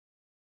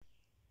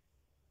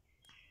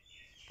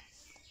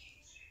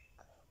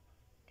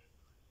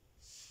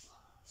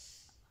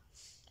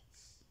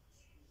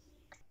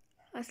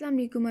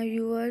Assalamu alaikum my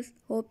viewers,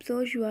 hope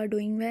so you are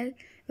doing well.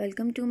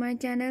 Welcome to my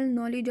channel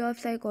Knowledge of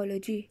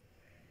Psychology.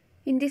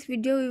 In this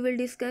video we will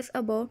discuss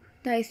about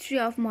the history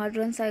of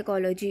modern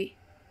psychology.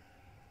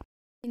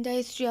 In the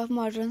history of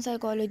modern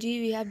psychology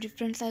we have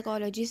different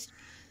psychologists: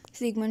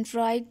 Sigmund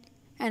Freud,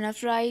 Anna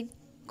Freud,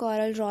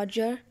 Carl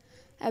Roger,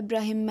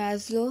 Abraham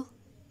Maslow,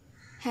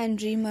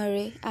 Henry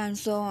Murray and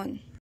so on.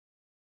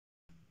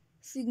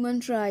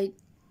 Sigmund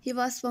Freud. He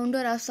was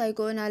founder of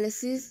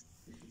psychoanalysis.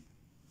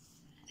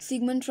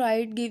 Sigmund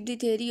Freud gave the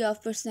theory of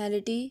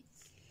personality,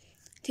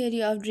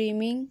 theory of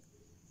dreaming.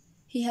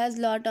 He has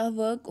lot of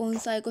work on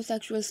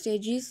psychosexual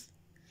stages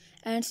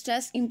and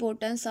stress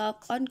importance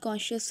of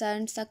unconscious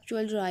and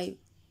sexual drive.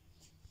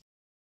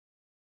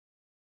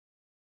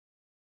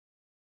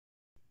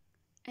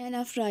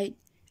 Anna Freud.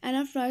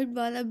 Anna Freud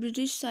was a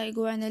British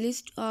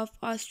psychoanalyst of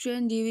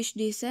Austrian Jewish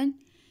descent.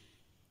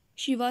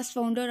 She was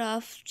founder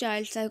of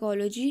child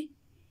psychology.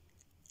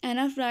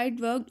 Anna Freud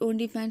worked on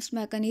defense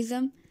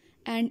mechanism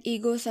and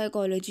ego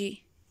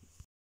psychology.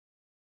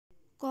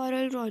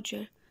 Carl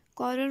Roger.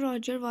 Carl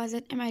Roger was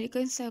an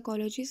American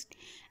psychologist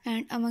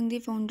and among the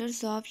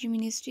founders of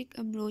humanistic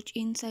approach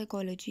in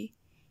psychology.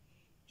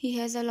 He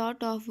has a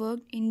lot of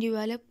work in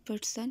developed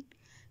person,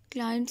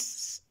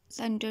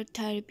 client-centered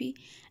therapy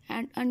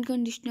and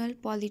unconditional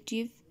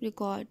positive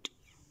record.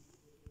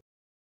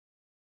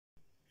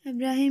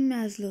 Abraham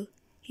Maslow.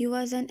 He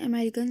was an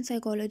American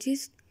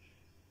psychologist.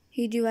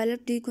 He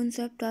developed the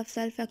concept of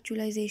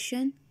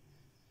self-actualization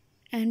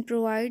and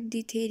provided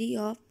the theory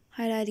of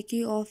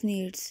hierarchy of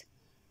needs.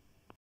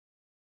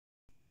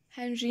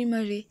 Henry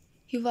Murray.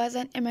 He was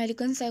an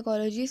American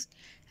psychologist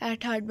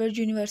at Harvard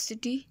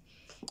University.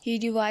 He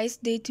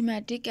devised the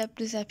thematic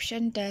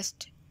apperception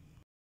test.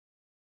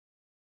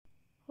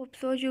 Hope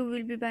so you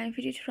will be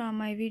benefited from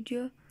my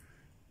video.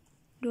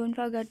 Don't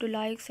forget to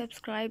like,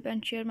 subscribe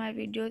and share my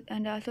videos,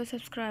 and also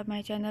subscribe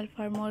my channel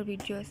for more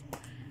videos.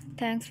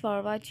 Thanks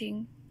for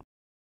watching.